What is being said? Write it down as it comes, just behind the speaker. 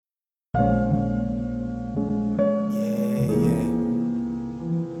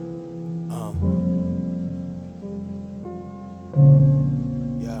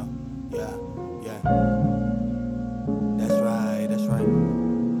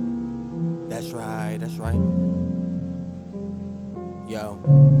right, that's right. Yo,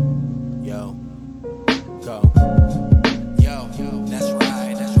 yo, go. Yo, that's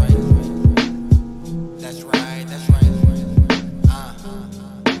right, that's right. That's right, that's right.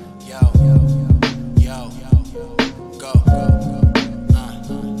 Yo, go.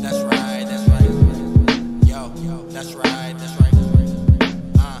 That's right, that's right. Yo, that's right, that's right.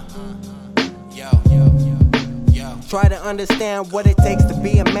 Yo. Try to understand what it takes to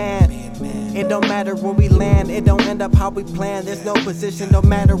be a man. It don't matter where we land, it don't end up how we plan. There's no position, no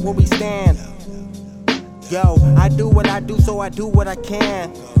matter where we stand. Yo, I do what I do, so I do what I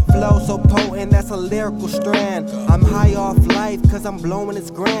can. Flow so potent, that's a lyrical strand. I'm high off life, cause I'm blowing this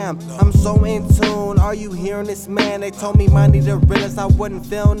gram. I'm so in tune, are you hearing this, man? They told me Mony The Realest, I wouldn't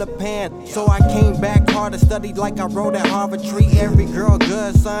feel in the pan. So I came back hard and studied like I wrote at Harvard. Treat every girl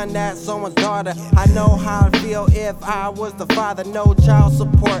good, son, that's someone's daughter. I know how I feel if I was the father. No child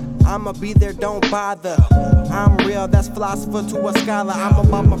support, I'ma be there, don't bother. I'm real, that's philosopher to a scholar. I'm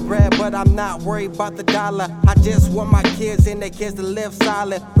about my bread, but I'm not worried about the dollar. I just want my kids and their kids to live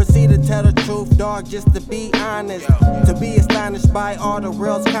solid. Proceed to tell the truth, dog, just to be honest. To be astonished by all the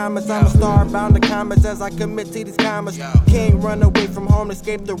world's comments. I'm a star bound to comments as I commit to these comments. Can't run away from home to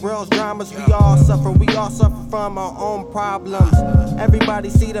escape the world's dramas. We all suffer from our own problems. Everybody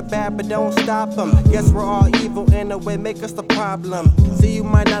see the bad, but don't stop them. Guess we're all evil in a way, make us the problem. See, you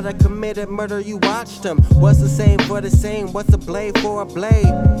might not have committed murder, you watched them. What's the same for the same? What's a blade for a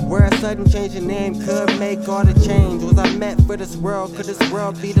blade? Where a sudden change in name could make all the change. Was I meant for this world? Could this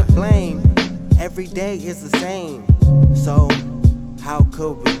world be to blame? Every day is the same, so how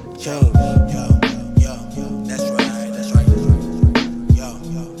could we change? Yo, that's right, that's right. Yo,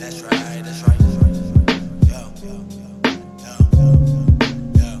 that's right, that's right.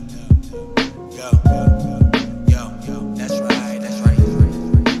 Yo, that's right, that's right.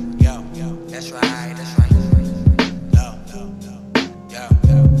 Yo, that's right, that's right.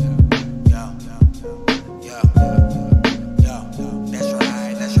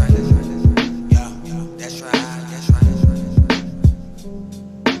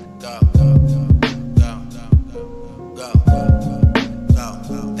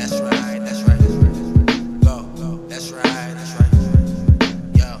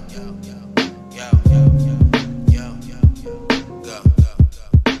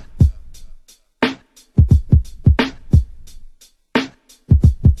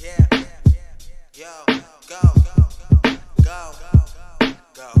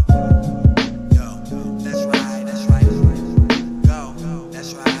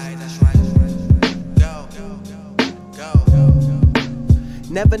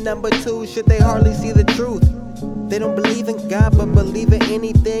 Never number two, should they hardly see the truth? They don't believe in God, but believe in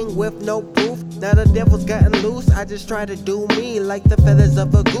anything with no proof. Now the devil's gotten loose, I just try to do me like the feathers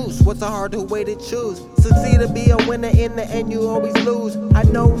of a goose. What's a harder way to choose? Succeed to be a winner, in the end you always lose. I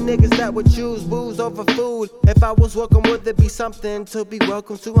know niggas that would choose booze over food. If I was welcome, would there be something to be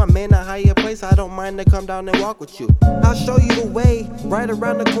welcome to? I'm in a higher place, I don't mind to come down and walk with you. I'll show you the way, right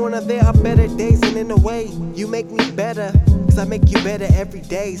around the corner there are better days. And in a way, you make me better, cause I make you better every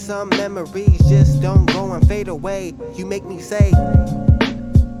day. Some memories just don't go and fade away. You make me say,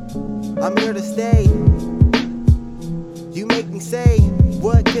 I'm here to stay. You make me say,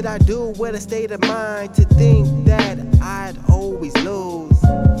 what could I do with a state of mind to think that I'd always lose?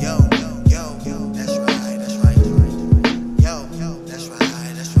 Yo.